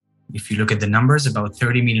If you look at the numbers, about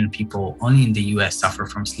 30 million people only in the US suffer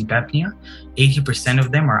from sleep apnea. 80%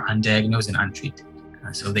 of them are undiagnosed and untreated.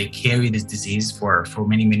 So they carry this disease for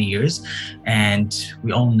many, many years. And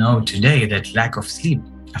we all know today that lack of sleep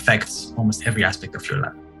affects almost every aspect of your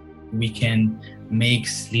life. We can make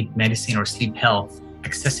sleep medicine or sleep health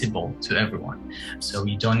accessible to everyone. So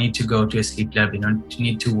you don't need to go to a sleep lab. You don't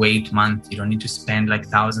need to wait months. You don't need to spend like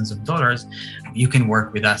thousands of dollars. You can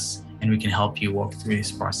work with us and we can help you walk through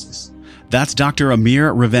this process. That's Dr.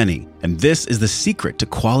 Amir Raveni, and this is the secret to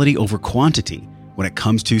quality over quantity when it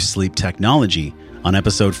comes to sleep technology on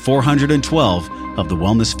episode 412 of the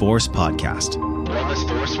Wellness Force podcast. Wellness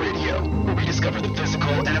Force Radio, where we discover the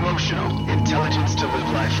physical and emotional intelligence to live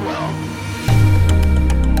life well.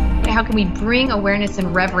 How can we bring awareness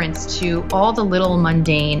and reverence to all the little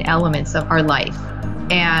mundane elements of our life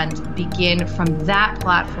and begin from that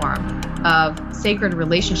platform of sacred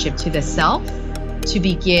relationship to the self to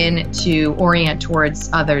begin to orient towards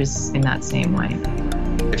others in that same way?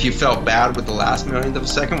 If you felt bad with the last millionth of a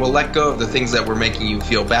second, well, let go of the things that were making you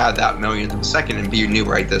feel bad that millionth of a second and be new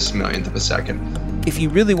right this millionth of a second. If you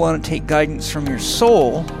really want to take guidance from your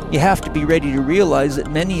soul, you have to be ready to realize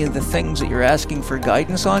that many of the things that you're asking for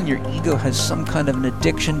guidance on, your ego has some kind of an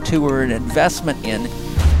addiction to or an investment in.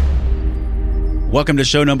 Welcome to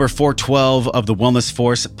show number 412 of the Wellness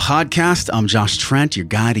Force podcast. I'm Josh Trent, your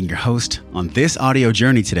guide and your host on this audio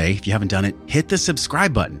journey today. If you haven't done it, hit the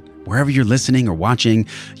subscribe button. Wherever you're listening or watching,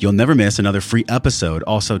 you'll never miss another free episode.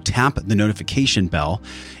 Also, tap the notification bell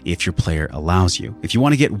if your player allows you. If you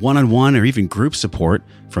want to get one-on-one or even group support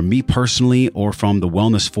from me personally or from the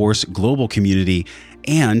Wellness Force global community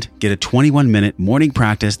and get a 21-minute morning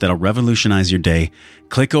practice that'll revolutionize your day,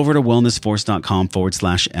 click over to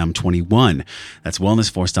wellnessforce.com/M21. That's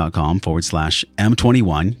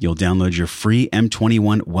wellnessforce.com/M21. You'll download your free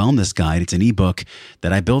M21 wellness guide. It's an ebook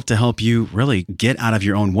that I built to help you really get out of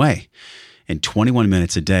your own way. In 21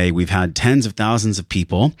 minutes a day, we've had tens of thousands of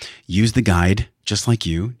people use the guide, just like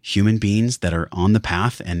you, human beings that are on the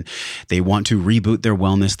path and they want to reboot their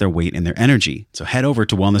wellness, their weight, and their energy. So head over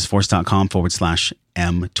to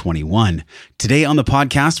wellnessforce.com/M21. Today on the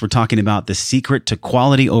podcast, we're talking about the secret to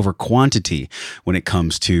quality over quantity when it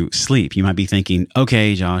comes to sleep. You might be thinking,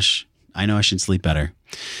 okay, Josh, I know I should sleep better,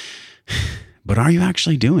 but are you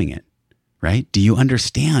actually doing it, right? Do you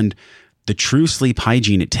understand the true sleep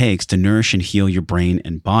hygiene it takes to nourish and heal your brain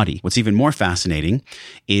and body? What's even more fascinating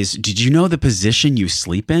is, did you know the position you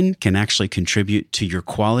sleep in can actually contribute to your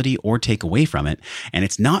quality or take away from it? And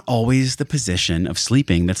it's not always the position of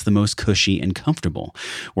sleeping that's the most cushy and comfortable.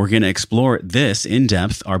 We're going to explore this in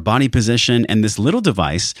depth, our body position, and this little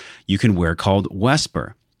device you can wear called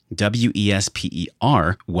Wesper.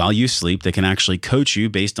 WESPER, while you sleep, that can actually coach you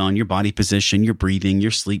based on your body position, your breathing,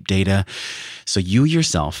 your sleep data, so you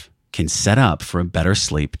yourself can set up for a better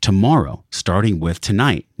sleep tomorrow, starting with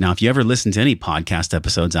tonight. Now, if you ever listen to any podcast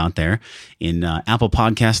episodes out there in Apple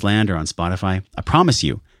Podcast Land or on Spotify, I promise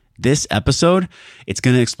you, this episode, it's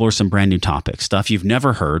going to explore some brand new topics, stuff you've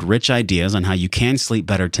never heard, rich ideas on how you can sleep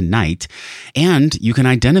better tonight, and you can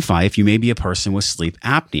identify if you may be a person with sleep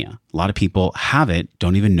apnea. A lot of people have it,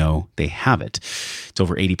 don't even know they have it. It's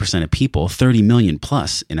over 80% of people, 30 million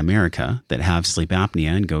plus in America, that have sleep apnea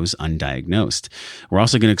and goes undiagnosed. We're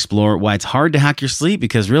also going to explore why it's hard to hack your sleep,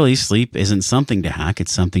 because really sleep isn't something to hack,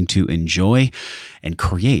 it's something to enjoy and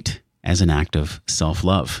create as an act of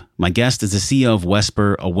self-love. My guest is the CEO of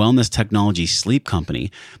Wesper, a wellness technology sleep company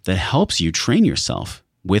that helps you train yourself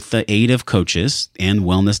with the aid of coaches and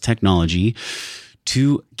wellness technology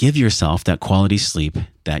to give yourself that quality sleep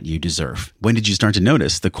that you deserve. When did you start to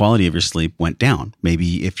notice the quality of your sleep went down?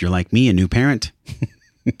 Maybe if you're like me, a new parent,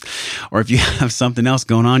 or if you have something else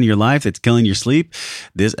going on in your life that's killing your sleep,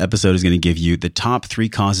 this episode is going to give you the top 3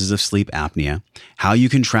 causes of sleep apnea, how you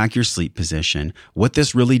can track your sleep position, what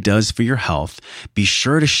this really does for your health. Be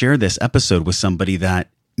sure to share this episode with somebody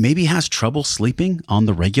that maybe has trouble sleeping on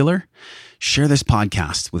the regular. Share this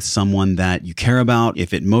podcast with someone that you care about.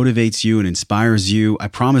 If it motivates you and inspires you, I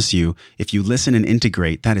promise you, if you listen and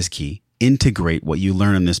integrate, that is key. Integrate what you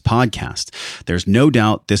learn on this podcast. There's no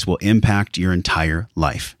doubt this will impact your entire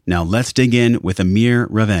life. Now let's dig in with Amir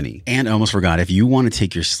Raveni. And I almost forgot, if you want to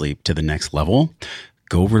take your sleep to the next level,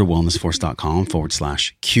 go over to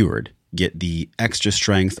wellnessforce.com/cured. Get the extra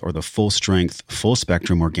strength or the full strength, full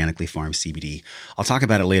spectrum organically farmed CBD. I'll talk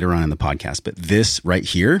about it later on in the podcast, but this right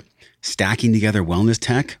here, stacking together wellness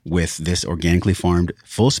tech with this organically farmed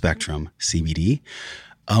full spectrum CBD,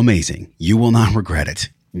 amazing. You will not regret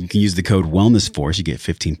it. You can use the code WellnessForce. You get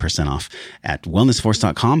 15% off at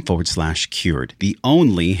wellnessforce.com/cured. The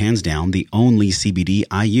only, hands down, the only CBD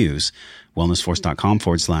I use.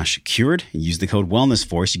 Wellnessforce.com/cured. Use the code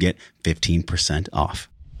WellnessForce. You get 15% off.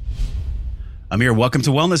 Amir, welcome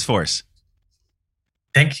to Wellness Force.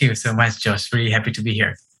 Thank you so much, Josh. Really happy to be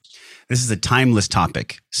here. This is a timeless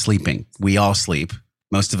topic, sleeping. We all sleep.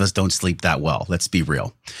 Most of us don't sleep that well. Let's be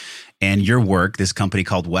real. And your work, this company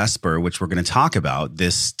called Wesper, which we're going to talk about,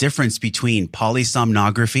 this difference between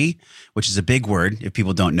polysomnography, which is a big word if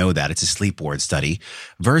people don't know that, it's a sleep ward study,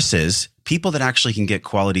 versus people that actually can get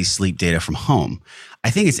quality sleep data from home. I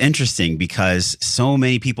think it's interesting because so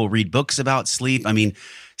many people read books about sleep. I mean,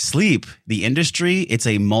 sleep, the industry, it's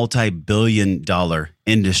a multi-billion-dollar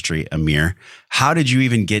industry, Amir. How did you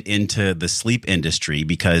even get into the sleep industry?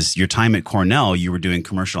 Because your time at Cornell, you were doing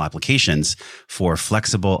commercial applications for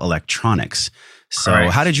flexible electronics. So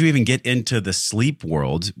Correct. How did you even get into the sleep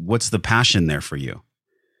world? What's the passion there for you?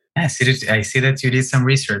 I see that you did some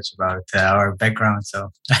research about our background,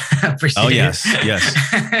 so appreciate it. Oh, yes.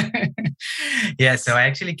 Yeah, so I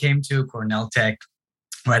actually came to Cornell Tech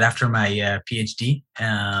right after my PhD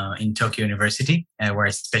in Tokyo University, where I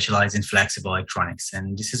specialize in flexible electronics.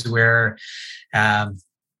 And this is where I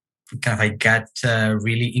got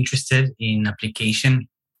really interested in application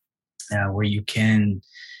where you can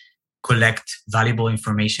collect valuable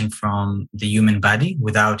information from the human body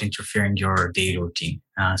without interfering your daily routine.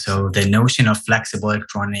 So the notion of flexible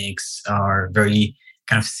electronics are very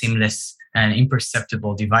kind of seamless and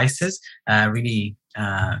imperceptible devices really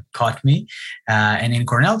caught me. And in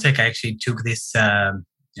Cornell Tech, I actually took this, the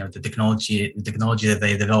technology that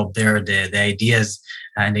they developed there, the ideas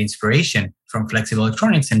and the inspiration from flexible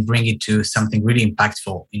electronics, and bring it to something really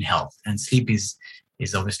impactful in health. And sleep is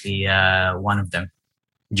obviously one of them.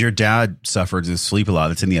 Your dad suffered with sleep a lot.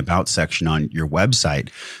 It's in the About section on your website.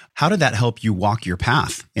 How did that help you walk your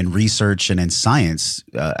path in research and in science?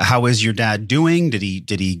 How is your dad doing? Did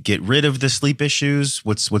he get rid of the sleep issues?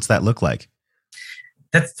 What's that look like?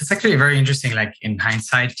 That's actually very interesting, like in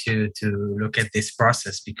hindsight, to look at this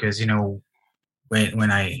process, because,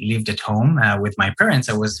 when I lived at home with my parents,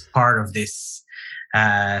 I was part of this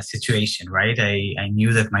situation, right? I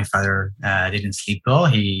knew that my father didn't sleep well.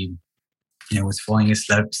 He was falling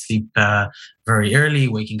asleep very early,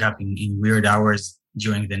 waking up in weird hours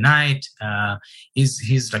during the night.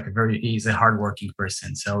 He's a hardworking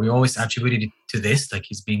person. So we always attributed it to this, like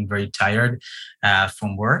he's being very tired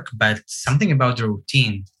from work. But something about the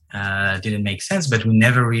routine didn't make sense. But we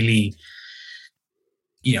never really,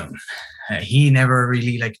 he never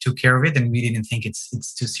really took care of it, and we didn't think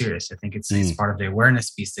it's too serious. I think it's part of the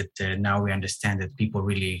awareness piece that now we understand that people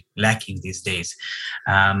really lacking these days.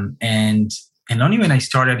 And only when I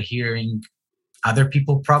started hearing other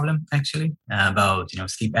people problem actually about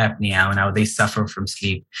sleep apnea and how they suffer from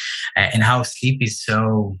sleep, and how sleep is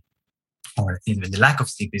so, or even the lack of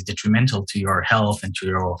sleep is detrimental to your health and to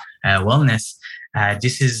your wellness.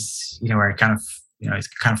 This is where I kind of it's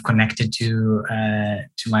kind of connected to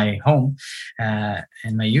my home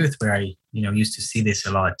and my youth, where I used to see this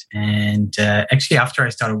a lot. And actually, after I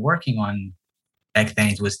started working on, back then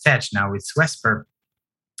it was Tech, now it's Wesper.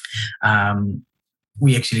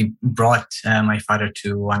 We actually brought my father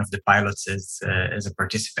to one of the pilots as a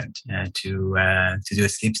participant to do a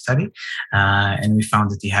sleep study, and we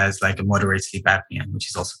found that he has a moderate sleep apnea, which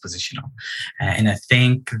is also positional. And I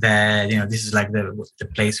think that this is the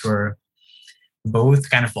place where both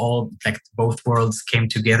worlds came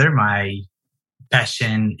together. My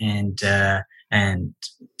passion and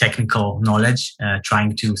technical knowledge,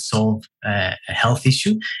 trying to solve a health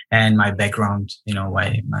issue, and my background,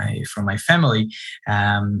 from my family.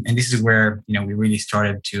 And this is where, we really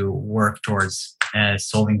started to work towards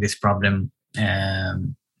solving this problem,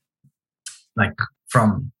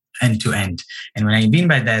 from end to end. And when I mean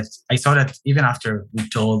by that, I saw that even after we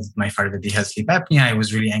told my father that he has sleep apnea, I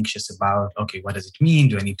was really anxious about, okay, what does it mean?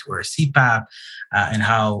 Do I need to wear a CPAP? And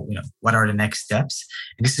how, what are the next steps?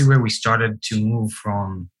 And this is where we started to move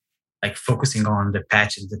from focusing on the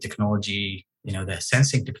patch and the technology, the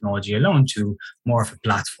sensing technology alone, to more of a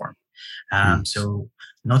platform. So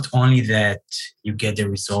not only that you get the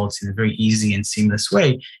results in a very easy and seamless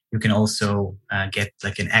way, you can also get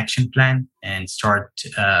an action plan and start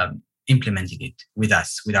implementing it with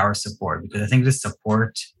us, with our support. Because I think the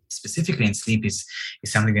support, specifically in sleep, is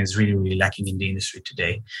something that is really, really lacking in the industry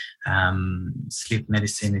today. Sleep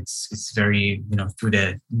medicine, it's very, through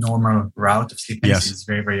the normal route of sleep medicine, it's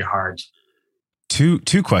very, very hard.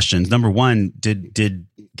 Two questions. Number one, did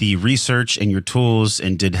the research and your tools,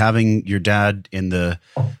 and did having your dad in the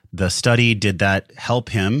the study, did that help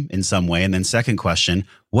him in some way? And then second question,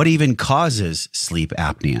 what even causes sleep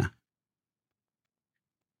apnea?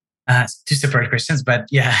 Two separate questions, but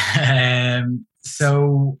yeah.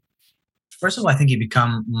 So first of all, I think he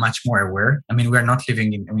become much more aware. I mean, we're not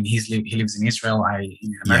living in, I mean, he lives in Israel, I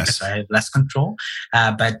in America, Yes. so I have less control.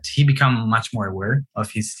 But he become much more aware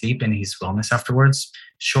of his sleep and his wellness afterwards.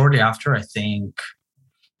 Shortly after, I think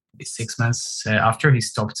 6 months after he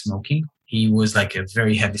stopped smoking, he was like a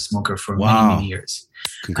very heavy smoker for many years.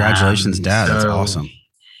 Congratulations, Dad. That's awesome.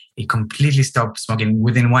 He completely stopped smoking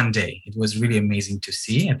within one day. It was really amazing to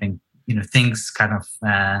see. I think, things kind of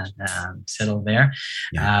settle there.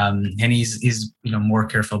 Yeah. And he's more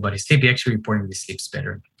careful about his sleep. He actually reporting he sleeps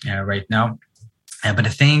better right now. But I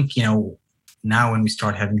think, now when we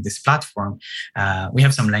start having this platform, we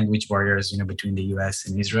have some language barriers, between the US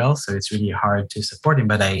and Israel. So it's really hard to support him.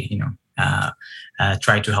 But I,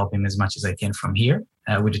 try to help him as much as I can from here.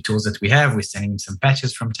 With the tools that we have, we're sending him some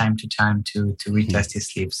patches from time to time to retest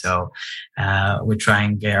his sleep. So we're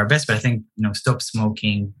trying our best. But I think, stop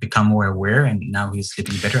smoking, become more aware, and now he's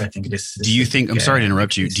sleeping better. I think this. Do you think? I'm sorry to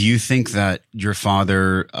interrupt you. Do you think that your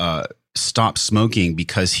father stopped smoking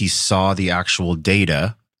because he saw the actual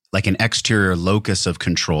data, like an exterior locus of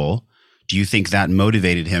control? Do you think that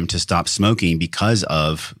motivated him to stop smoking because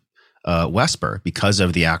of Wesper, because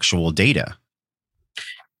of the actual data?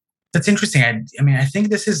 That's interesting. I think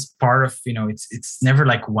this is part of, it's never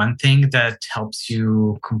like one thing that helps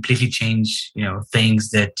you completely change,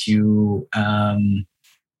 things that you,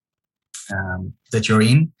 that you're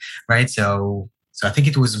in, right? So I think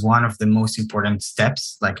it was one of the most important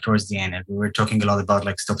steps, like towards the end. And we were talking a lot about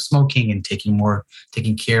like stop smoking and taking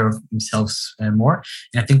care of themselves more.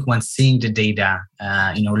 And I think once seeing the data,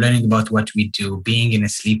 learning about what we do, being in a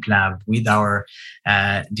sleep lab with our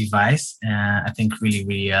device, I think really,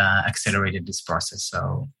 really accelerated this process.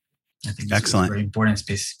 So I think this was a very important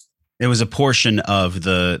space. It was a portion of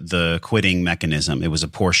the quitting mechanism. It was a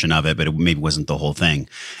portion of it, but it maybe wasn't the whole thing.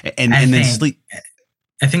 And then sleep.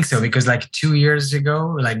 I think so, because like 2 years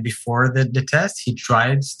ago, like before the test, he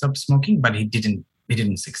tried stop smoking, but he didn't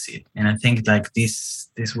succeed. And I think like this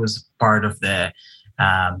was part of the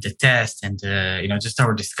test, and just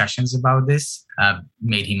our discussions about this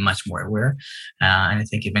made him much more aware. And I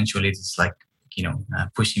think eventually it's like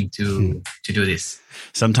push him to do this.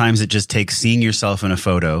 Sometimes it just takes seeing yourself in a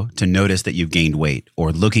photo to notice that you've gained weight,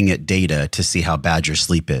 or looking at data to see how bad your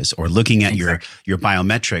sleep is, or looking at your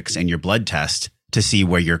biometrics and your blood test to see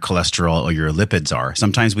where your cholesterol or your lipids are.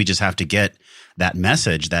 Sometimes we just have to get that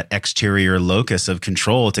message, that exterior locus of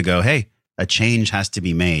control to go, hey, a change has to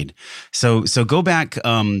be made. So go back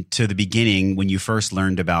to the beginning when you first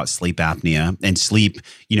learned about sleep apnea and sleep,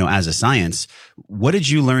 as a science. What did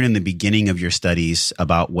you learn in the beginning of your studies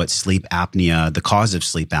about what sleep apnea, the cause of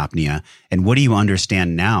sleep apnea, and what do you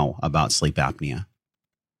understand now about sleep apnea?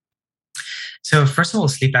 So first of all,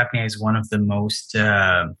 sleep apnea is one of the most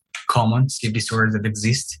common sleep disorders that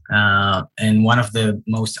exist, and one of the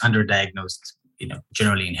most underdiagnosed,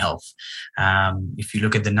 generally in health. If you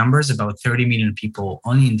look at the numbers, about 30 million people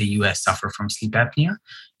only in the US suffer from sleep apnea.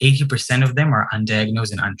 80% of them are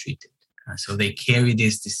undiagnosed and untreated. So they carry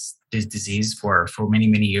this disease for many,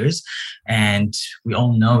 many years. And we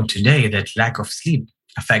all know today that lack of sleep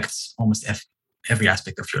affects almost every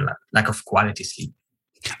aspect of your life, lack of quality sleep.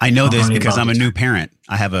 I know this because I'm a new parent.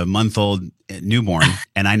 I have a month-old newborn,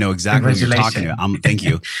 and I know exactly what you're talking about. Thank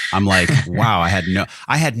you. I'm like, wow, I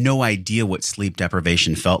had no idea what sleep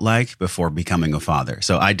deprivation felt like before becoming a father.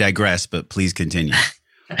 So I digress, but please continue.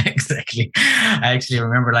 Exactly. I actually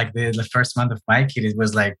remember like the first month of my kid, it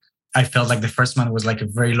was like, I felt like the first month was like a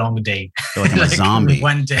very long day. I feel like I'm a zombie.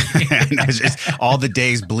 One day. It's just, all the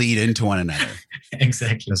days bleed into one another.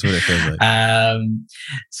 Exactly. That's what it feels like.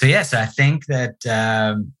 So I think that,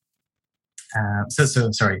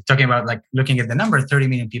 sorry, talking about like looking at the number, 30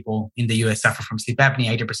 million people in the US suffer from sleep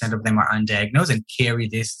apnea. 80% of them are undiagnosed and carry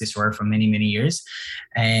this disorder for many, many years.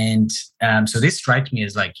 And so this strikes me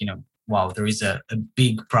as like, wow, there is a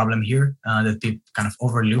big problem here that people kind of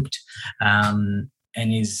overlooked.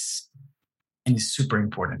 And is super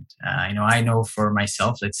important. I know for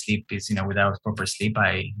myself that sleep is, without proper sleep,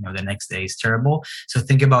 the next day is terrible. So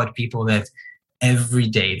think about people that every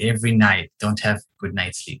day, every night don't have good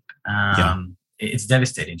night's sleep. It's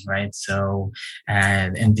devastating, right? So,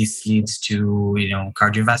 and this leads to,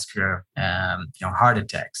 cardiovascular, heart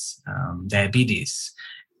attacks, diabetes,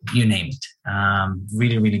 you name it.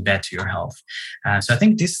 Really, really bad to your health. So I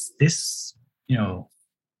think this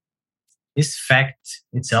fact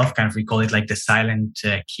itself, kind of, we call it like the silent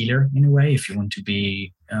killer in a way, if you want to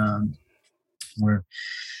be more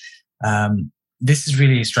this is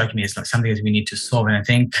really striking me as like something that we need to solve. And I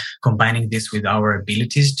think combining this with our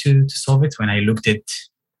abilities to solve it, when I looked at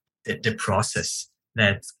the process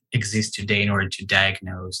that exists today in order to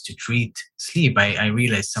diagnose, to treat sleep, I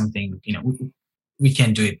realized something, we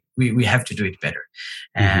can do it. We have to do it better.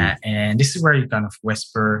 And this is where kind of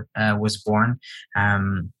Wesper was born,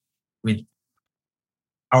 with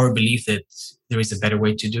our belief that there is a better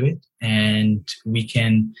way to do it. And we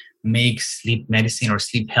can make sleep medicine or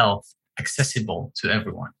sleep health accessible to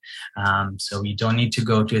everyone. So you don't need to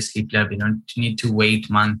go to a sleep lab. You don't need to wait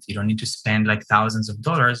months. You don't need to spend like thousands of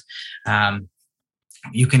dollars.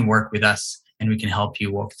 You can work with us and we can help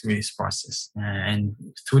you walk through this process. And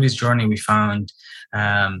through this journey, we found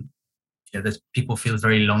that people feel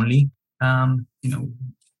very lonely,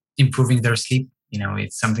 improving their sleep.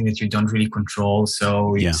 It's something that you don't really control.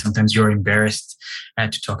 So sometimes you're embarrassed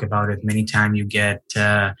to talk about it. Many times you get,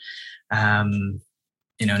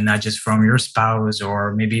 nudges from your spouse,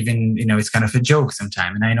 or maybe even, it's kind of a joke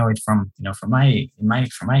sometimes. And I know it from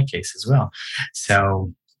my case as well.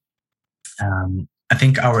 So I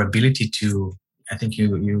think our ability to, I think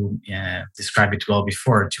you described it well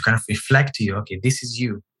before, to kind of reflect to you, okay, this is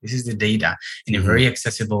you. This is the data in a very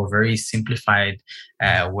accessible, very simplified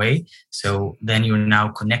way. So then you're now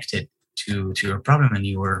connected to your problem and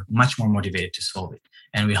you are much more motivated to solve it.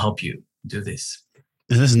 And we help you do this.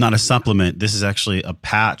 This is not a supplement. This is actually a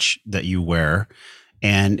patch that you wear,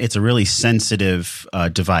 and it's a really sensitive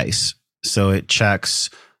device. So it checks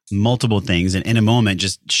multiple things. And in a moment,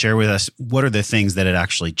 just share with us, what are the things that it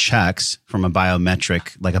actually checks from a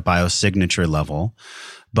biometric, like a biosignature level?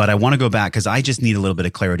 But I want to go back because I just need a little bit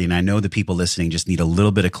of clarity. And I know the people listening just need a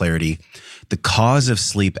little bit of clarity. The cause of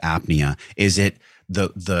sleep apnea, is it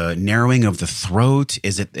the narrowing of the throat?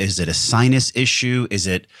 Is it a sinus issue? Is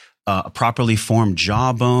it a properly formed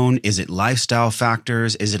jawbone? Is it lifestyle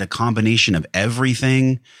factors? Is it a combination of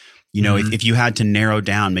everything? If you had to narrow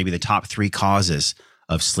down maybe the top 3 causes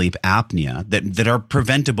of sleep apnea that are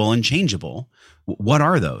preventable and changeable, what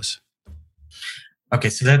are those? Okay,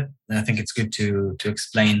 so that I think it's good to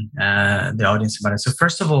explain the audience about it. So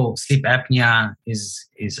first of all, sleep apnea is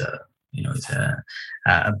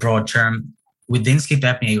a broad term. Within sleep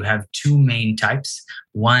apnea, you have 2 main types.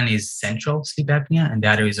 One is central sleep apnea, and the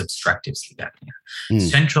other is obstructive sleep apnea.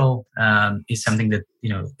 Central is something that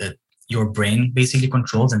that your brain basically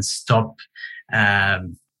controls and stop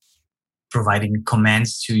providing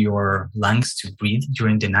commands to your lungs to breathe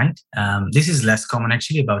during the night. This is less common,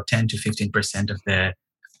 actually. About 10 to 15%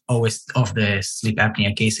 of the sleep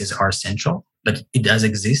apnea cases are central, but it does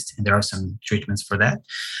exist, and there are some treatments for that.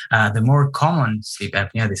 The more common sleep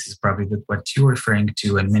apnea, this is probably what you're referring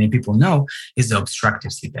to, and many people know, is the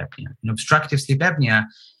obstructive sleep apnea. And obstructive sleep apnea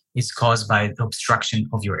is caused by the obstruction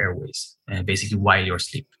of your airways, basically while you're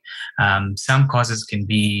asleep. Some causes can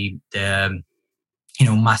be the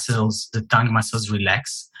tongue muscles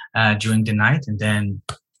relax during the night and then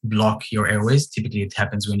block your airways. Typically, it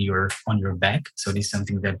happens when you're on your back. So this is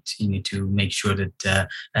something that you need to make sure that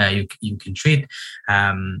you can treat.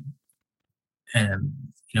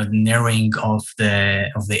 The narrowing of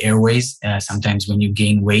the airways. Sometimes when you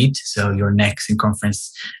gain weight, so your neck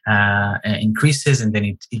circumference increases, and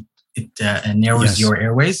then it narrows your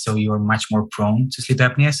airways, so you're much more prone to sleep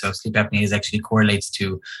apnea. So sleep apnea actually correlates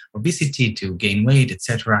to obesity, to gain weight,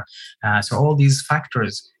 etc. So all these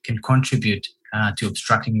factors can contribute to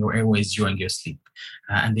obstructing your airways during your sleep.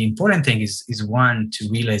 And the important thing is one, to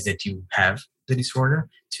realize that you have the disorder,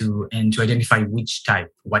 and to identify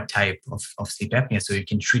what type of sleep apnea, so you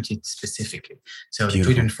can treat it specifically. So the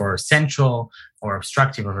treatment for central or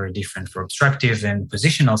obstructive are very different. For obstructive and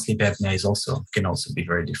positional sleep apnea can also be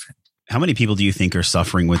very different. How many people do you think are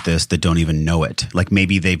suffering with this that don't even know it? Like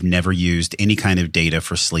maybe they've never used any kind of data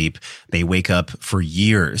for sleep. They wake up for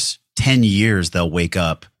years, 10 years, they'll wake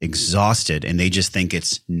up exhausted and they just think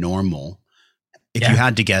it's normal. If you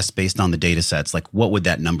had to guess based on the data sets, like what would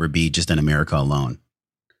that number be just in America alone?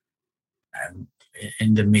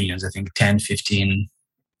 In the millions, I think 10, 15.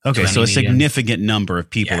 Okay, so a significant number of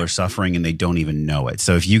people are suffering and they don't even know it.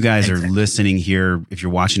 So if you guys are listening here, if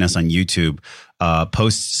you're watching us on YouTube,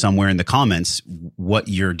 post somewhere in the comments what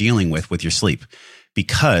you're dealing with your sleep.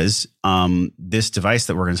 Because this device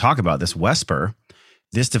that we're going to talk about, this Wesper,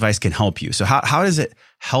 this device can help you. So how does it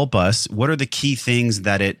help us? What are the key things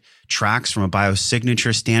that it tracks from a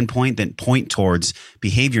biosignature standpoint that point towards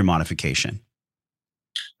behavior modification?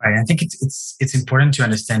 Right. I think it's important to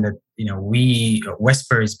understand that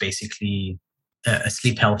Wesper is basically a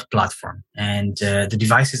sleep health platform, and the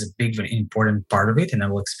device is a big, very important part of it. And I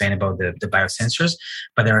will explain about the biosensors.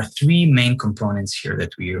 But there are three main components here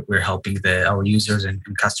that we're helping our users and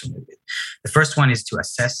customers with. The first one is to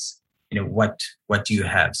assess, what do you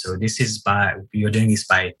have. So you're doing this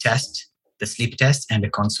by the sleep test, and the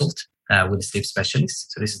consult with a sleep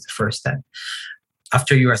specialist. So this is the first step.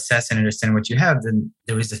 After you assess and understand what you have, then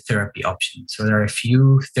there is a therapy option. So there are a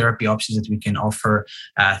few therapy options that we can offer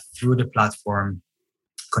through the platform,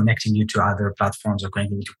 connecting you to other platforms or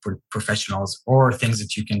connecting you to professionals, or things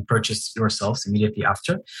that you can purchase yourselves immediately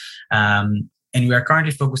after. And we are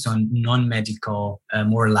currently focused on non-medical,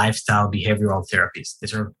 more lifestyle behavioral therapies.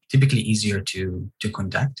 These are typically easier to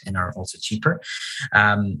conduct and are also cheaper.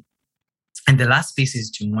 And the last piece is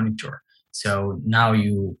to monitor. So now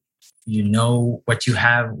you know what you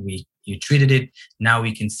have, you treated it. Now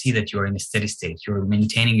we can see that you're in a steady state. You're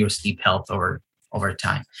maintaining your sleep health over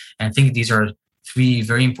time. And I think these are three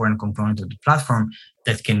very important components of the platform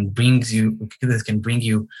that can bring you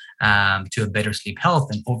to a better sleep health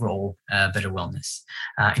and overall better wellness.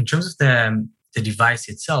 In terms of the device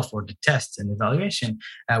itself, or the test and evaluation,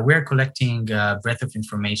 we're collecting a breadth of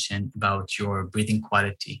information about your breathing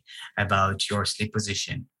quality, about your sleep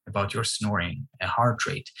position, about your snoring, heart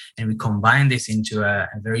rate, and we combine this into a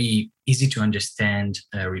very easy to understand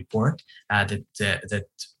report that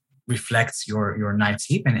reflects your night's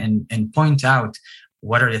sleep and point out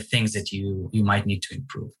what are the things that you might need to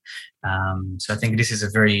improve. So I think this is a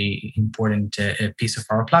very important piece of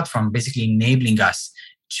our platform, basically enabling us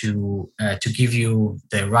to give you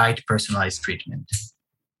the right personalized treatment.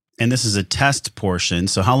 And this is a test portion.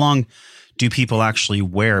 So how long do people actually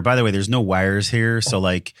wear? By the way, there's no wires here. So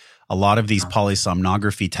like a lot of these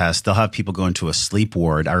polysomnography tests, they'll have people go into a sleep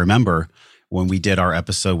ward. I remember when we did our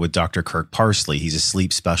episode with Dr. Kirk Parsley, he's a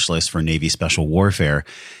sleep specialist for Navy Special Warfare.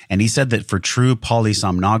 And he said that for true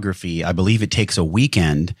polysomnography, I believe it takes a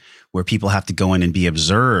weekend where people have to go in and be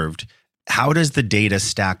observed. How does the data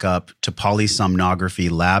stack up to polysomnography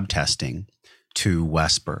lab testing to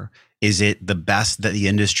Wesper? Is it the best that the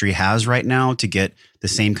industry has right now to get the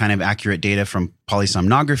same kind of accurate data from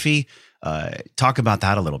polysomnography? Talk about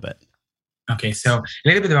that a little bit. Okay, so a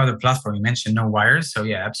little bit about the platform. You mentioned no wires. So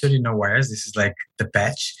yeah, absolutely no wires. This is like the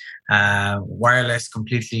patch. Wireless,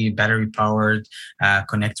 completely battery powered,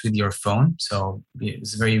 connects with your phone. So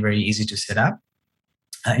it's very, very easy to set up.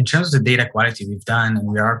 In terms of the data quality we've done, and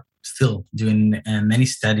we are still doing many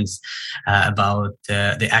studies about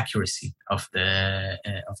the accuracy of the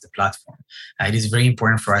platform. It is very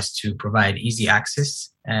important for us to provide easy access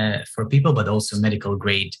for people, but also medical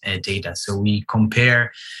grade data. So we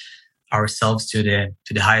compare ourselves to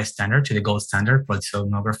the highest standard, to the gold standard,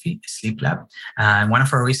 polysomnography, sleep lab. And one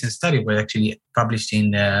of our recent studies was actually published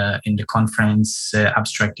in the conference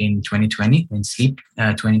abstract in 2020, in Sleep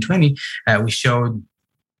 2020. We showed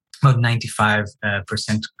about 95%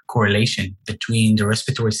 correlation between the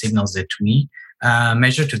respiratory signals that we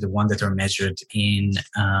measure to the one that are measured in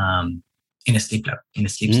a sleep lab, in a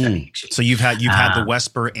sleep study. Actually. So you've had the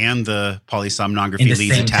Wesper and the polysomnography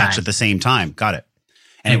leads attached at the same time. Got it.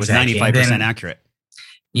 And exactly. It was 95% accurate.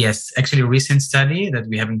 Yes, actually a recent study that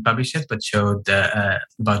we haven't published yet, but showed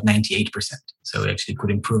about 98%. So we actually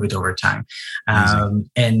could improve it over time.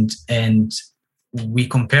 And we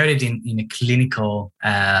compared it in a clinical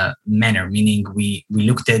manner, meaning we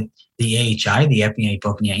looked at the AHI, the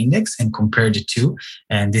apnea-hypopnea index, and compared the two.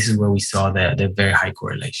 And this is where we saw the very high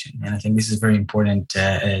correlation. And I think this is very important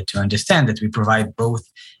to understand that we provide both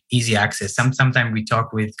easy access. Sometimes we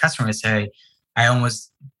talk with customers, say, I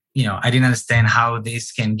almost, I didn't understand how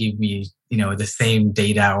this can give me, the same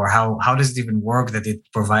data, or how does it even work that it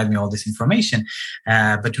provide me all this information.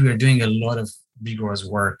 But we are doing a lot of rigorous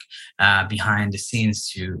work behind the scenes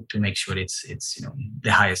to make sure it's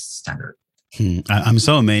the highest standard. I'm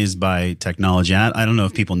so amazed by technology. I don't know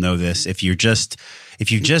if people know this. If you've just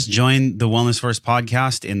joined the Wellness First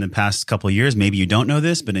podcast in the past couple of years, maybe you don't know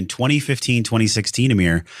this, but in 2015, 2016,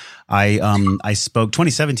 Amir, I spoke,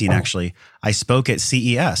 2017 actually, I spoke at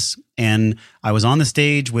CES, and I was on the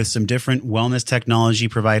stage with some different wellness technology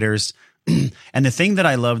providers. And the thing that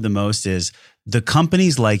I love the most is the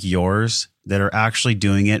companies like yours that are actually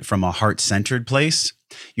doing it from a heart-centered place.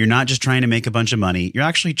 You're not just trying to make a bunch of money. You're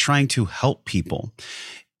actually trying to help people.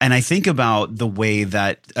 And I think about the way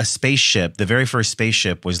that a spaceship, the very first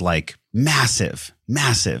spaceship, was like massive.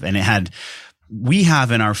 And we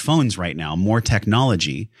have in our phones right now more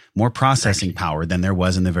technology, more processing power than there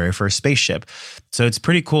was in the very first spaceship. So it's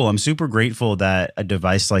pretty cool. I'm super grateful that a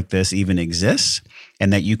device like this even exists,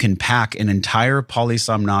 and that you can pack an entire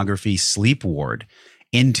polysomnography sleep ward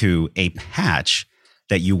into a patch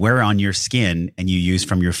that you wear on your skin and you use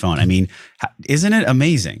from your phone. I mean, isn't it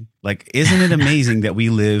amazing? Like, isn't it amazing that we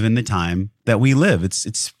live in the time that we live?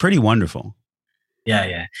 It's pretty wonderful.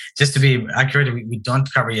 Yeah. Just to be accurate, we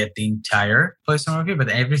don't cover yet the entire polysomnography, but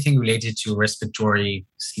everything related to respiratory,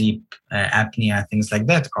 sleep, apnea, things like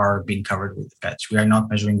that are being covered with the patch. We are not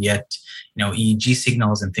measuring yet, EEG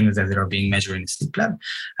signals and things that are being measured in the sleep lab.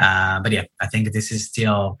 But yeah, I think this is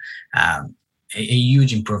still a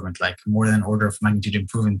huge improvement, like more than an order of magnitude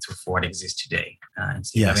improvement for what exists today. And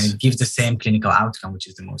it gives the same clinical outcome, which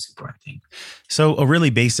is the most important thing. So a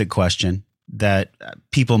really basic question that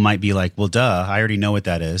people might be like, well, duh, I already know what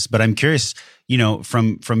that is. But I'm curious,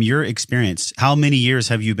 from your experience, how many years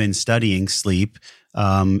have you been studying sleep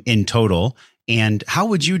in total? And how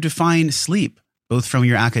would you define sleep, both from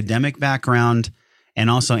your academic background and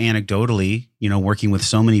also anecdotally, working with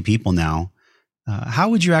so many people now? How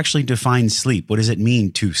would you actually define sleep? What does it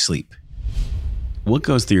mean to sleep? What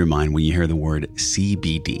goes through your mind when you hear the word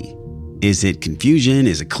CBD? Is it confusion?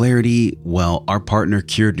 Is it clarity? Well, our partner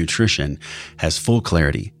Cured Nutrition has full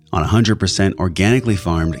clarity on 100% organically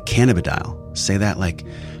farmed cannabidiol. Say that like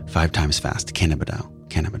 5 times fast.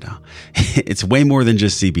 Cannabidiol. It's way more than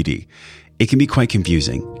just CBD. It can be quite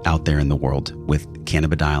confusing out there in the world with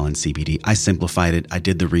cannabidiol and CBD. I simplified it. I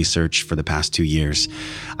did the research for the past 2 years.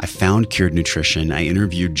 I found Cured Nutrition. I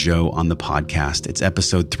interviewed Joe on the podcast. It's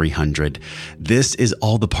episode 300. This is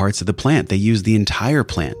all the parts of the plant. They use the entire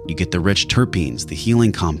plant. You get the rich terpenes, the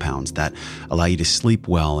healing compounds that allow you to sleep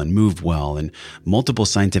well and move well. And multiple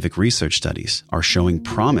scientific research studies are showing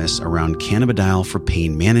promise around cannabidiol for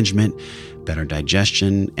pain management, better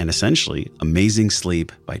digestion, and essentially amazing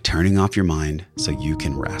sleep by turning off your mind so you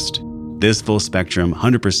can rest. This full spectrum,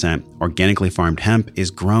 100% organically farmed hemp is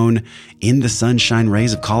grown in the sunshine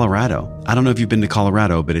rays of Colorado. I don't know if you've been to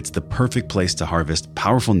Colorado, but it's the perfect place to harvest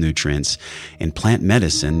powerful nutrients and plant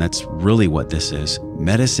medicine. That's really what this is.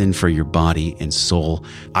 Medicine for your body and soul.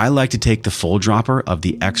 I like to take the full dropper of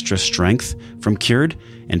the extra strength from Cured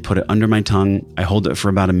and put it under my tongue. I hold it for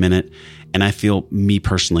about a minute. And I feel, me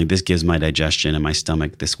personally, this gives my digestion and my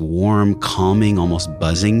stomach this warm, calming, almost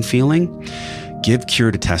buzzing feeling. Give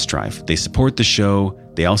Cured a test drive. They support the show.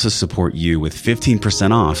 They also support you with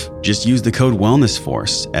 15% off. Just use the code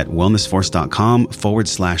WellnessForce at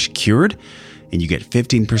wellnessforce.com/cured, and you get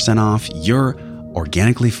 15% off your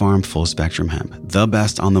organically farmed full spectrum hemp. The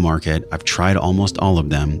best on the market. I've tried almost all of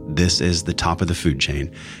them. This is the top of the food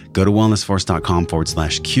chain. Go to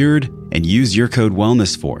wellnessforce.com/cured and use your code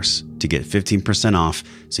WellnessForce to get 15% off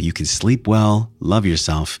so you can sleep well, love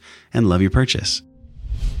yourself, and love your purchase.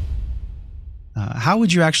 How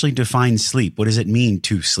would you actually define sleep? What does it mean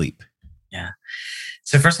to sleep? Yeah.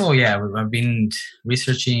 So first of all, I've been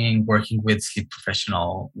researching, working with sleep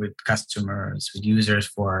professional, with customers, with users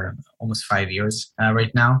for almost 5 years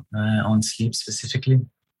right now on sleep specifically.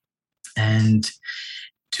 And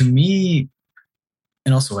to me,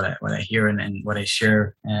 and also what I hear and what I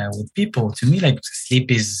share with people, to me, like sleep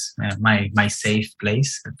is my safe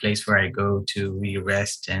place, a place where I go to really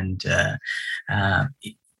rest and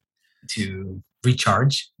to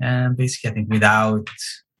recharge. Basically, I think without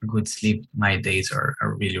good sleep, my days are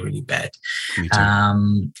really, really bad.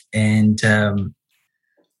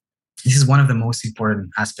 This is one of the most important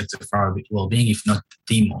aspects of our well-being, if not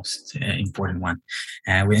the most important one.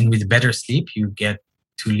 And with better sleep, you get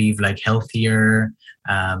to live like healthier,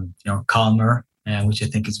 calmer, which I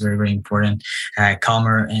think is very, very important.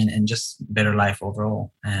 Calmer and just better life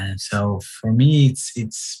overall. And so for me,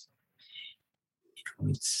 it's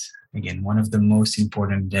again one of the most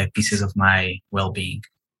important pieces of my well-being.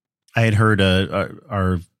 I had heard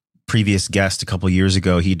our previous guest a couple of years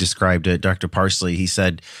ago. He described it, Dr. Parsley. He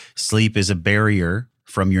said sleep is a barrier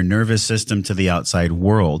from your nervous system to the outside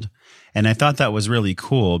world. And I thought that was really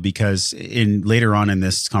cool because later on in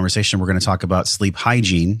this conversation, we're going to talk about sleep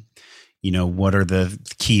hygiene. What are the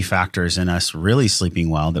key factors in us really sleeping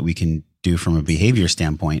well that we can do from a behavior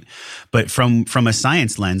standpoint? But from a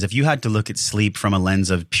science lens, if you had to look at sleep from a lens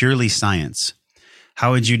of purely science,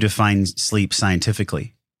 how would you define sleep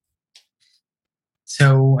scientifically?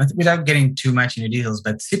 So without getting too much into details,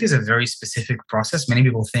 but sleep is a very specific process. Many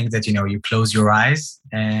people think that, you close your eyes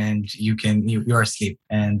and you're asleep,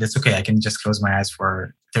 and that's okay. I can just close my eyes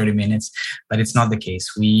for 30 minutes, but it's not the case.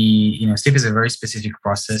 Sleep is a very specific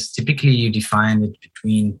process. Typically you define it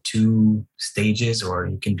between 2 stages, or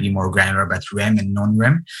you can be more granular about REM and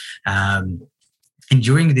non-REM. And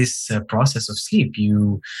during this process of sleep,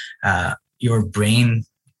 your brain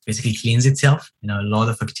basically cleans itself. A lot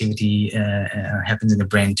of activity happens in the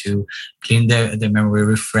brain to clean the memory,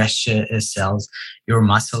 refresh cells. Your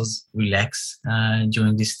muscles relax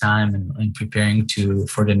during this time and preparing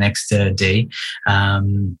for the next day.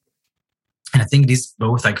 And I think this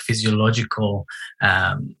both like physiological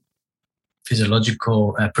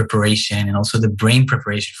preparation and also the brain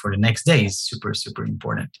preparation for the next day is super, super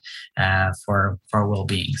important for our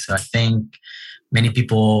well-being. So I think many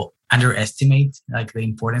people underestimate like the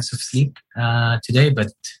importance of sleep today, but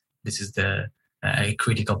this is a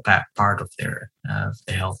critical part of their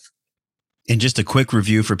health. And just a quick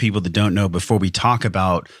review for people that don't know before we talk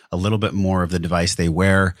about a little bit more of the device they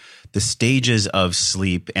wear, the stages of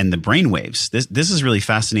sleep and the brain waves. This is really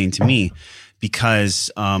fascinating to me because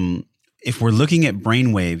if we're looking at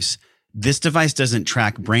brain waves, this device doesn't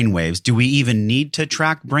track brain waves. Do we even need to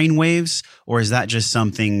track brain waves, or is that just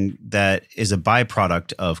something that is a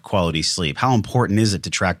byproduct of quality sleep? How important is it to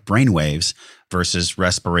track brain waves versus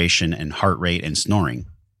respiration and heart rate and snoring?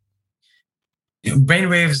 Brain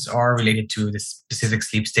waves are related to the specific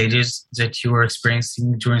sleep stages that you are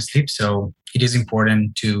experiencing during sleep. So it is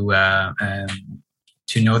important to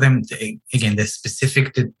know them. Again,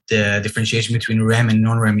 the differentiation between REM and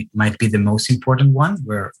non-REM might be the most important one,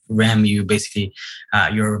 where REM, you basically,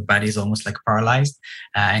 your body is almost like paralyzed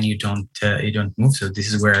and you don't move. So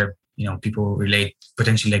this is where, people relate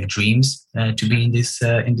potentially like dreams to be in this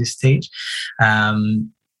stage.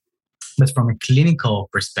 But from a clinical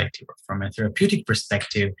perspective, or from a therapeutic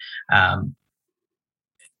perspective,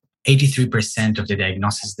 83% of the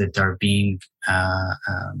diagnoses that are being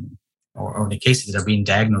or the cases that are being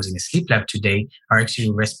diagnosed in the sleep lab today are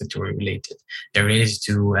actually respiratory related. They're related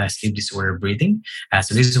to sleep disorder breathing.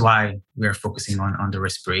 So this is why we are focusing on the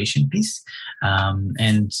respiration piece.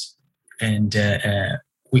 And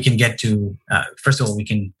we can get to, first of all, we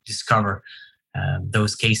can discover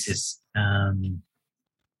those cases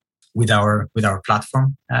with our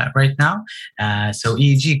platform right now. So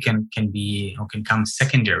EEG can come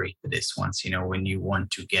secondary to this once, when you want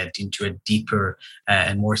to get into a deeper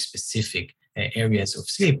and more specific areas of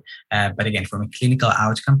sleep. But again, from a clinical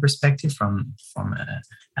outcome perspective, from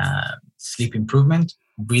sleep improvement,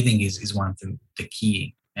 breathing is one of the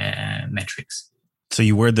key metrics. So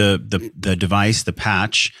you wear the device, the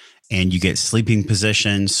patch, and you get sleeping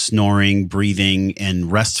position, snoring, breathing, and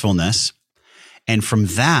restfulness. And from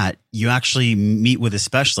that, you actually meet with a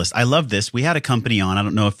specialist. I love this. We had a company on. I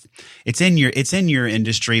don't know if it's in your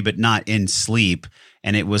industry, but not in sleep.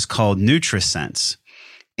 And it was called NutriSense.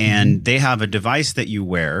 And they have a device that you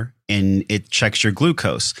wear and it checks your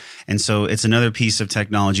glucose. And so it's another piece of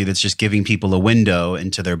technology that's just giving people a window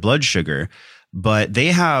into their blood sugar. But they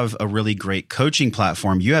have a really great coaching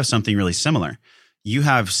platform. You have something really similar. You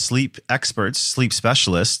have sleep experts, sleep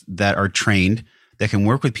specialists that are trained, that can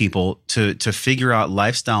work with people to figure out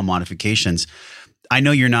lifestyle modifications. I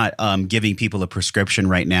know you're not giving people a prescription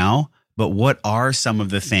right now, but what are some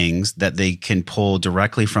of the things that they can pull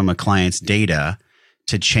directly from a client's data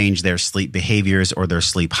to change their sleep behaviors or their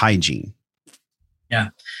sleep hygiene? Yeah,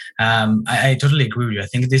 I totally agree with you. I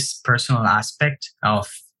think this personal aspect of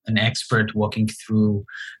an expert walking through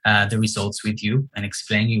the results with you and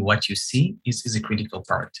explaining you what you see is a critical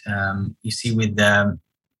part. You see with the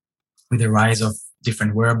rise of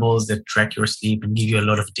different wearables that track your sleep and give you a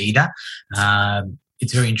lot of data.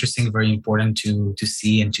 It's very interesting, very important to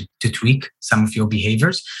see and to tweak some of your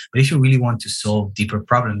behaviors. But if you really want to solve deeper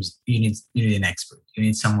problems, you need an expert. You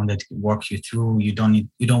need someone that can walk you through. You don't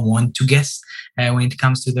want to guess when it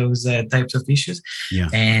comes to those types of issues. Yeah.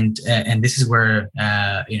 And this is where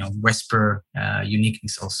Whisper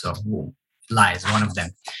uniqueness also lies. One of them,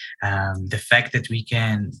 the fact that we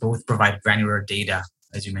can both provide granular data,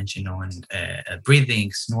 as you mentioned, on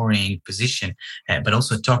breathing, snoring, position, but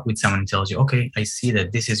also talk with someone who tells you, okay, I see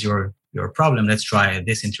that this is your problem. Let's try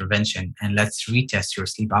this intervention and let's retest your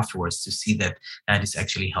sleep afterwards to see that this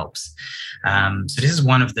actually helps. So this is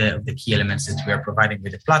one of the key elements that we are providing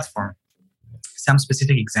with the platform. Some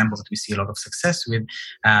specific examples that we see a lot of success with,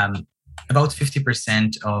 about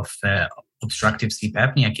 50% of obstructive sleep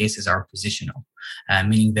apnea cases are positional,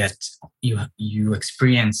 meaning that you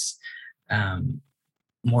experience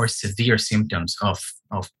more severe symptoms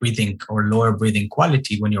of breathing or lower breathing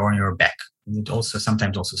quality when you're on your back. And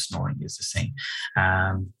sometimes snoring is the same,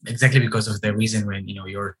 exactly because of the reason when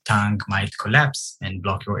your tongue might collapse and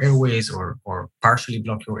block your airways or partially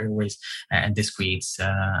block your airways, and this creates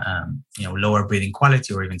lower breathing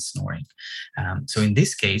quality or even snoring. So in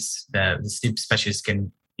this case, the sleep specialist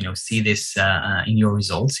can see this in your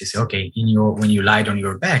results. You say, okay, when you lied on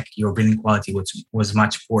your back, your breathing quality was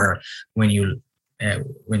much poorer when you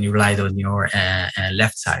when you lied on your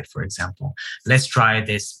left side, for example. Let's try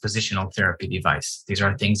this positional therapy device. These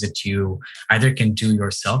are things that you either can do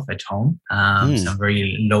yourself at home, some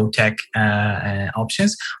very low-tech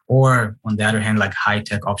options, or on the other hand, like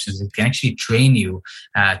high-tech options that can actually train you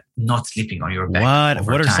not sleeping on your back.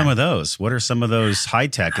 What are some of those? What are some of those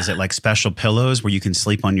high-tech? Is it like special pillows where you can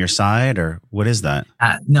sleep on your side, or what is that?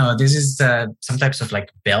 No, this is some types of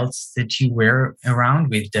like belts that you wear around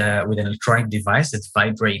with an electronic device that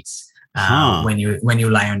vibrates when you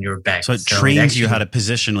lie on your back. So it trains you how to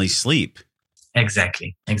positionally sleep.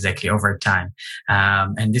 Exactly, over time.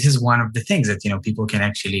 And this is one of the things that people can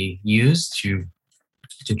actually use to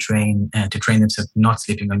train themselves not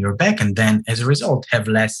sleeping on your back, and then as a result have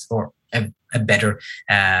less or a better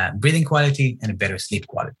breathing quality and a better sleep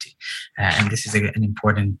quality. And this is an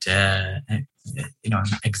important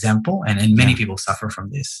example, and many people suffer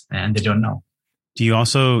from this and they don't know. Do you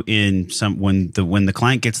also when the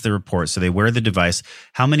client gets the report, so they wear the device,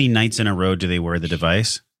 how many nights in a row do they wear the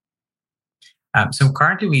device? So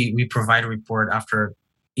currently we provide a report after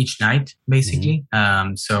each night, basically.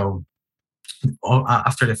 So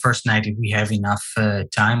after the first night, if we have enough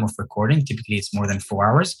time of recording, typically it's more than 4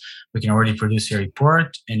 hours, we can already produce a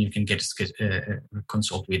report and you can get a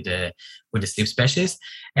consult with the sleep specialist.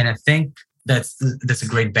 And I think that's a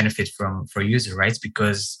great benefit for user, right?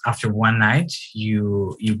 Because after one night,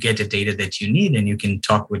 you get the data that you need, and you can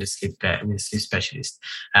talk with a sleep specialist.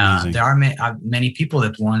 There are many people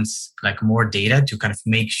that wants like more data to kind of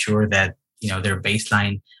make sure that their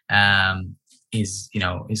baseline is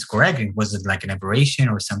correct. It wasn't like an aberration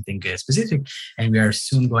or something specific. And we are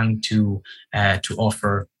soon going to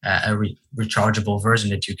offer a rechargeable version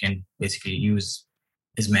that you can basically use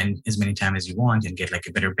as many times as you want and get like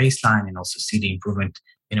a better baseline and also see the improvement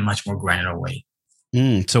in a much more granular way.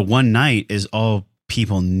 So one night is all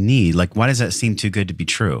people need. Like, why does that seem too good to be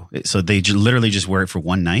true? So they literally just wear it for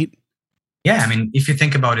one night? Yeah, I mean, if you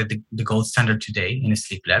think about it, the gold standard today in a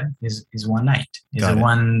sleep lab is one night.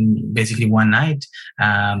 Basically one night.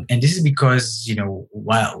 And this is because,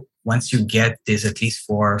 once you get this at least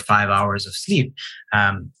 4 or 5 hours of sleep,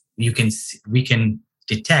 we can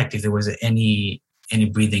detect if there was any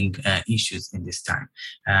breathing issues in this time.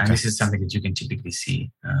 This is something that you can typically see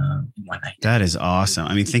in one night. That is awesome.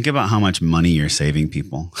 I mean, think about how much money you're saving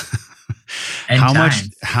people. And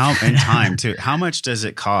time too. How much does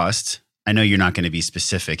it cost? I know you're not going to be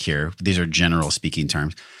specific here. These are general speaking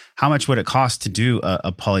terms. How much would it cost to do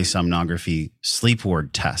a polysomnography sleep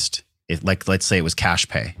ward test? Let's say it was cash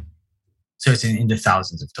pay. So it's in the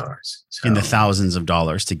thousands of dollars. So, in the thousands of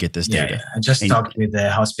dollars to get this data. Yeah. I just talked with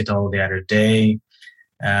the hospital the other day.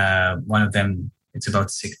 One of them, it's about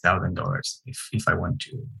 $6,000 if I want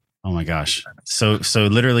to. Oh my gosh. So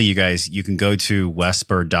literally you guys, you can go to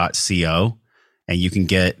wesper.co and you can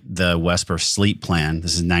get the Wesper sleep plan.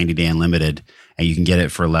 This is 90-day unlimited, and you can get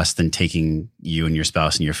it for less than taking you and your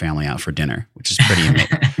spouse and your family out for dinner, which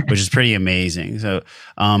is pretty amazing. So,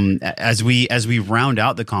 as we round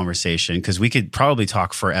out the conversation, because we could probably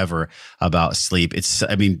talk forever about sleep.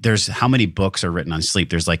 There's how many books are written on sleep?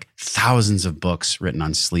 There's like thousands of books written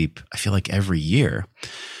on sleep. I feel like every year,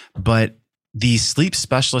 but the sleep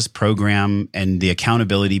specialist program and the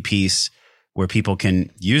accountability piece, where people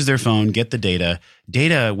can use their phone, get the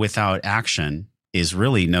data without action is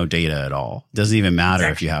really no data at all. It doesn't even matter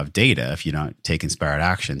if you have data, if you don't take inspired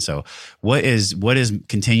action. So what is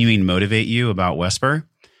continuing to motivate you about Wesper,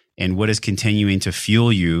 and what is continuing to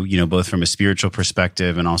fuel you, both from a spiritual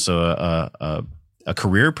perspective and also a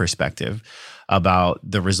career perspective about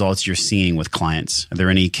the results you're seeing with clients? Are there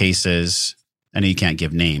any cases, I know you can't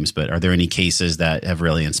give names, but are there any cases that have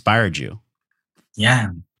really inspired you? Yeah.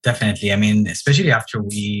 Definitely. I mean, especially after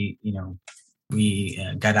we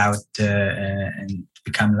got out and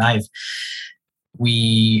become live,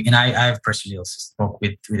 I've personally also spoke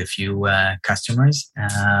with a few customers,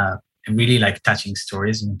 and really like touching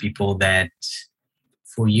stories, people that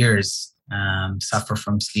for years suffer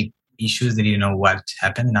from sleep issues. They didn't know what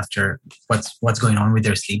happened and after what's going on with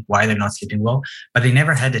their sleep, why they're not sleeping well, but they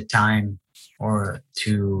never had the time or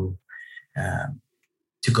to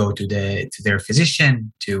go to their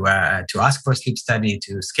physician to ask for a sleep study,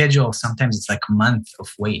 to schedule. Sometimes it's like a month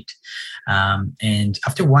of wait. And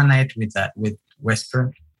after one night with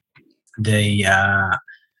Wesper, they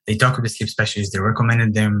talked with the sleep specialist. They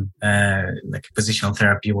recommended them like positional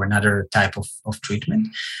therapy or another type of treatment,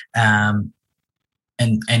 and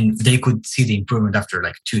they could see the improvement after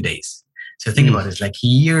like 2 days. So think about it, like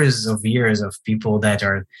years of people that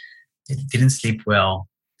didn't sleep well.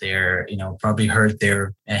 Their, probably hurt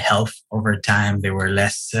their health over time. They were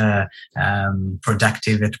less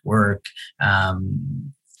productive at work,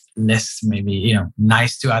 less maybe,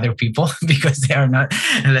 nice to other people because they are not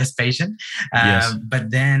less patient. Yes.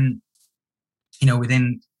 But then,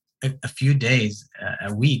 within a few days,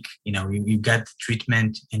 a week, you got the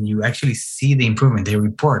treatment and you actually see the improvement. They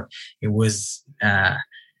report it was, I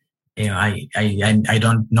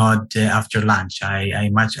don't nod after lunch. I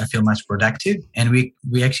feel much productive, and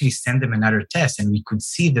we actually send them another test, and we could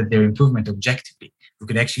see that their improvement objectively. We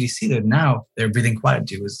could actually see that now their breathing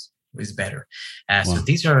quality was better. Wow. So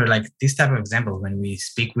these are like this type of example. When we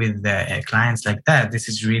speak with clients like that, this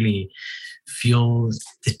is really fuels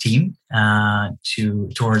the team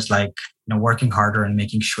towards working harder and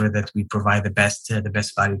making sure that we provide the best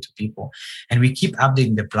value to people, and we keep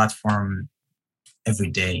updating the platform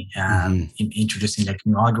every day, introducing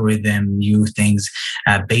new algorithm, new things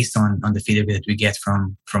based on the feedback that we get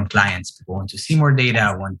from clients. People want to see more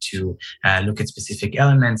data, want to look at specific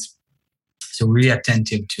elements. So really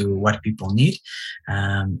attentive to what people need,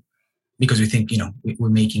 because we think we're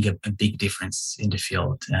making a big difference in the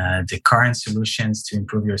field. The current solutions to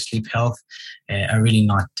improve your sleep health are really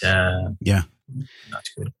not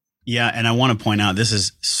good. Yeah, and I want to point out this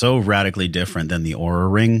is so radically different than the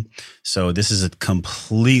Oura Ring. So this is a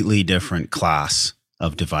completely different class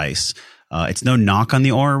of device. It's no knock on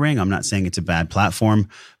the Oura Ring. I'm not saying it's a bad platform,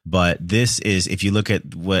 but this is, if you look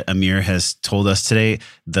at what Amir has told us today,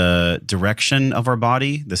 the direction of our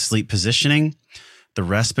body, the sleep positioning, the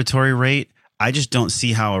respiratory rate, I just don't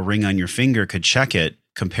see how a ring on your finger could check it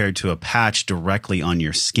compared to a patch directly on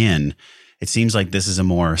your skin. It seems like this is a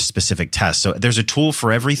more specific test. So there's a tool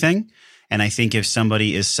for everything. And I think if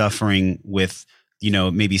somebody is suffering with,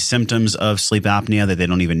 maybe symptoms of sleep apnea that they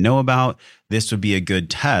don't even know about, this would be a good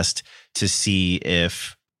test to see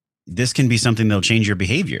if this can be something that'll change your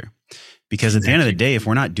behavior. Because at the end of the day, if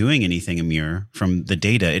we're not doing anything, Amir, from the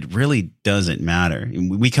data, it really doesn't matter.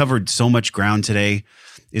 We covered so much ground today.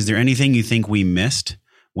 Is there anything you think we missed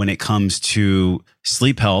when it comes to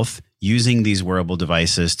sleep health, using these wearable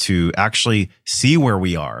devices to actually see where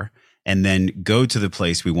we are and then go to the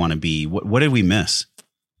place we want to be? What did we miss?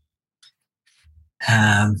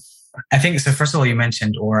 I think so. First of all, you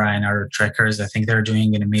mentioned Oura and our trackers. I think they're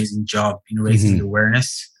doing an amazing job in raising the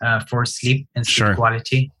awareness for sleep and sleep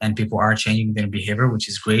quality, and people are changing their behavior, which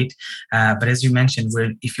is great. But as you mentioned,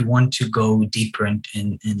 if you want to go deeper and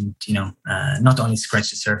not only scratch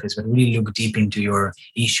the surface, but really look deep into your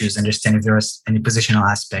issues, understand if there's any positional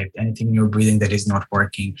aspect, anything in your breathing that is not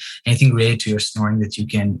working, anything related to your snoring that you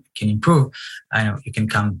can improve, I know you can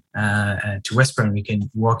come to Whisper and we can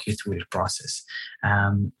walk you through the process.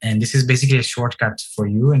 And this is basically a shortcut for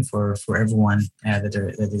you and for everyone that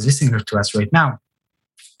is listening to us right now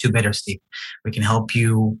to better sleep. We can help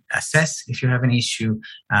you assess if you have an issue,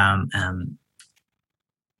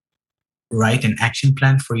 write an action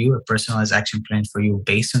plan for you, a personalized action plan for you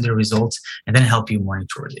based on the results, and then help you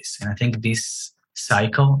monitor this. And I think this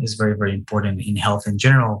cycle is very, very important in health in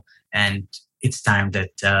general, and it's time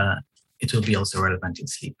that it will be also relevant in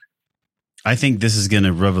sleep. I think this is going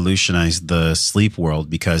to revolutionize the sleep world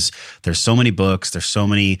because there's so many books, there's so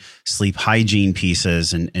many sleep hygiene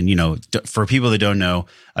pieces. And for people that don't know,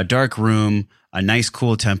 a dark room, a nice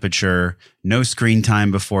cool temperature, no screen time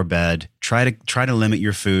before bed, try to limit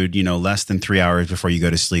your food, less than 3 hours before you go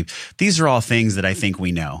to sleep. These are all things that I think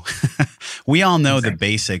we know. We all know the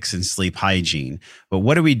basics in sleep hygiene, but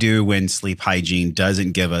what do we do when sleep hygiene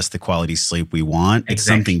doesn't give us the quality sleep we want? It's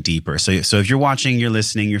something deeper. So if you're watching, you're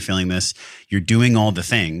listening, you're feeling this, you're doing all the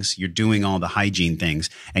things, you're doing all the hygiene things,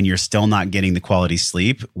 and you're still not getting the quality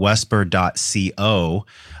sleep, Wesper.co,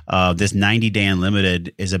 this 90-day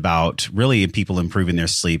unlimited is about really people improving their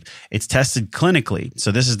sleep. It's tested clinically.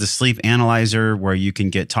 So this is the sleep analyzer where you can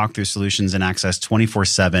get talk through solutions and access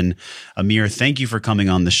 24/7. Amir, thank you for coming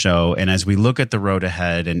on the show. And as we look at the road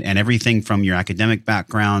ahead and everything from your academic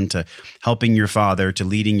background to helping your father to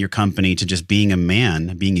leading your company to just being a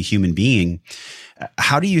man, being a human being,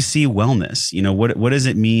 how do you see wellness? What does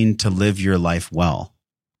it mean to live your life well?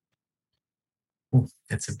 Ooh,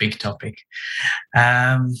 that's a big topic.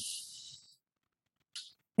 I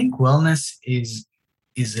think wellness is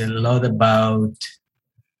a lot about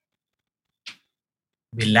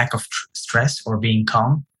the lack of stress or being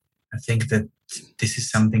calm. I think that this is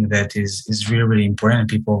something that is really, really important and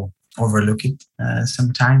people overlook it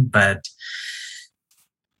sometimes. But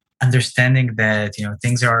understanding that,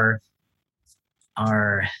 things are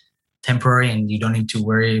temporary and you don't need to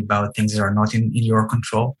worry about things that are not in your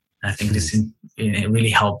control. I think it really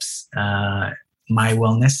helps my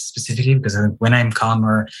wellness specifically because when I'm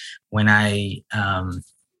calmer, when I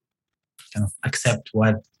kind of accept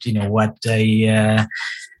what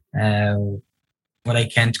I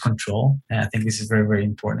can't control. I think this is very, very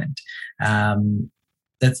important.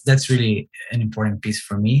 That's really an important piece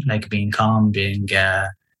for me, like being calm, being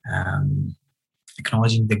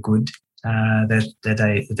acknowledging the good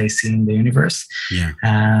that I see in the universe. Yeah.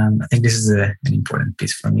 I think this is an important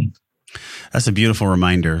piece for me. That's a beautiful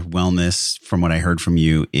reminder. Wellness, from what I heard from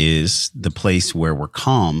you, is the place where we're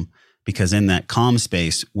calm, because in that calm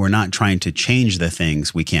space, we're not trying to change the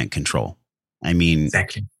things we can't control. I mean,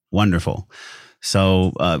 exactly. Wonderful.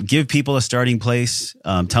 So give people a starting place.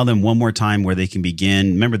 Tell them one more time where they can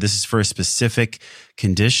begin. Remember, this is for a specific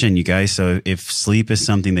condition, you guys. So if sleep is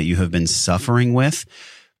something that you have been suffering with,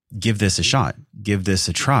 give this a shot. Give this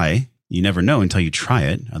a try. You never know until you try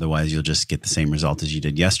it. Otherwise, you'll just get the same result as you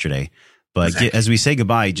did yesterday. But exactly. As we say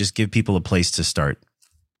goodbye, just give people a place to start.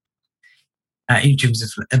 In terms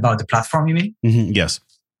of about the platform, you mean? Mm-hmm. Yes.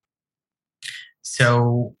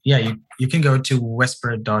 So yeah, you can go to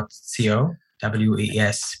wesper.co,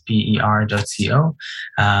 WESPER.co.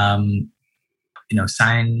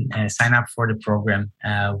 Sign up for the program.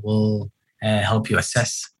 We'll help you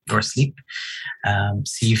assess your sleep,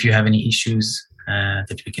 see if you have any issues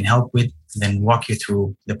that we can help with, then walk you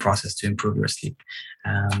through the process to improve your sleep.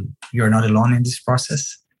 You're not alone in this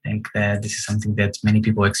process. I think that this is something that many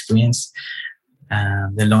people experience.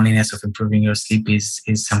 The loneliness of improving your sleep is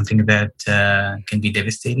something that can be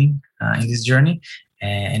devastating in this journey.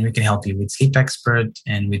 And we can help you with Sleep Expert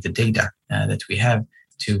and with the data that we have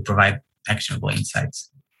to provide actionable insights.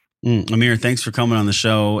 Amir, thanks for coming on the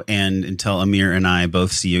show. And until Amir and I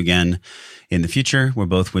both see you again in the future, we're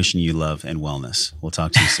both wishing you love and wellness. We'll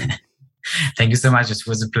talk to you soon. Thank you so much. It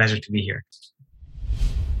was a pleasure to be here.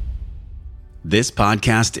 This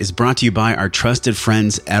podcast is brought to you by our trusted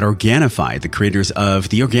friends at Organifi, the creators of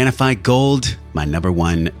the Organifi Gold, my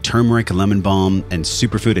 #1 turmeric lemon balm and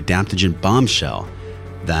superfood adaptogen bombshell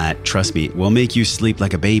that, trust me, will make you sleep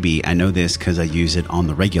like a baby. I know this because I use it on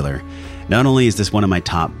the regular. Not only is this one of my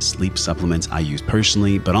top sleep supplements I use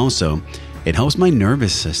personally, but also it helps my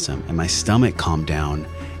nervous system and my stomach calm down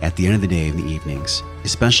at the end of the day in the evenings,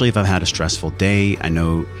 especially if I've had a stressful day. I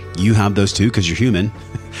know you have those too because you're human.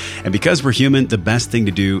 And because we're human, the best thing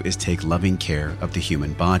to do is take loving care of the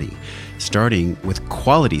human body, starting with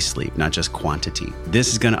quality sleep, not just quantity.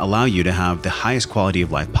 This is going to allow you to have the highest quality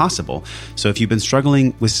of life possible. So if you've been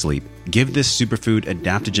struggling with sleep, give this superfood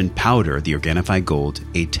adaptogen powder, the Organifi Gold,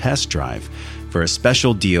 a test drive for a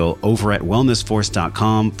special deal over at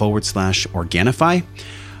wellnessforce.com/Organifi.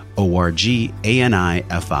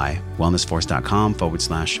 ORGANIFI,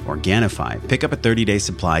 wellnessforce.com/Organifi. Pick up a 30-day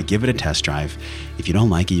supply, give it a test drive. If you don't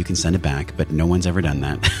like it, you can send it back, but no one's ever done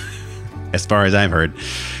that. As far as I've heard,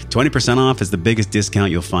 20% off is the biggest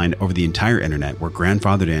discount you'll find over the entire internet. We're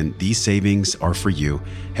grandfathered in. These savings are for you.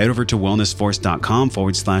 Head over to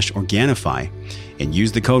wellnessforce.com/Organifi and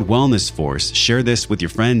use the code WellnessForce. Share this with your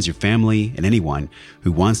friends, your family, and anyone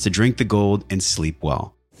who wants to drink the gold and sleep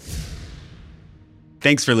well.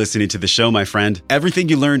 Thanks for listening to the show, my friend. Everything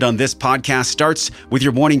you learned on this podcast starts with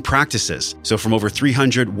your morning practices. So from over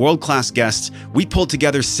 300 world-class guests, we pulled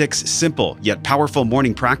together 6 simple yet powerful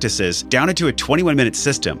morning practices down into a 21-minute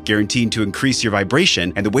system, guaranteed to increase your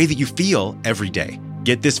vibration and the way that you feel every day.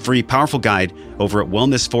 Get this free, powerful guide over at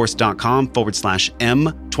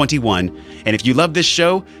wellnessforce.com/M21. And if you love this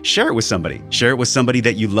show, share it with somebody. Share it with somebody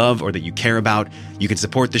that you love or that you care about. You can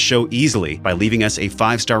support the show easily by leaving us a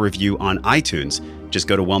 5-star review on iTunes. Just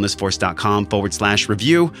go to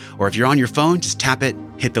wellnessforce.com/review, or if you're on your phone, just tap it,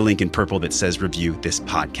 hit the link in purple that says review this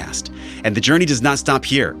podcast. And the journey does not stop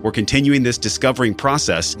here. We're continuing this discovering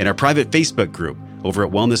process in our private Facebook group over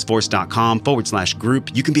at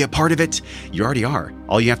wellnessforce.com/group. You can be a part of it. You already are.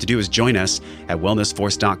 All you have to do is join us at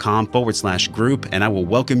wellnessforce.com/group, and I will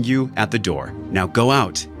welcome you at the door. Now go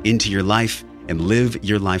out into your life and live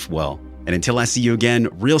your life well. And until I see you again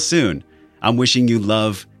real soon, I'm wishing you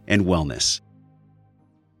love and wellness.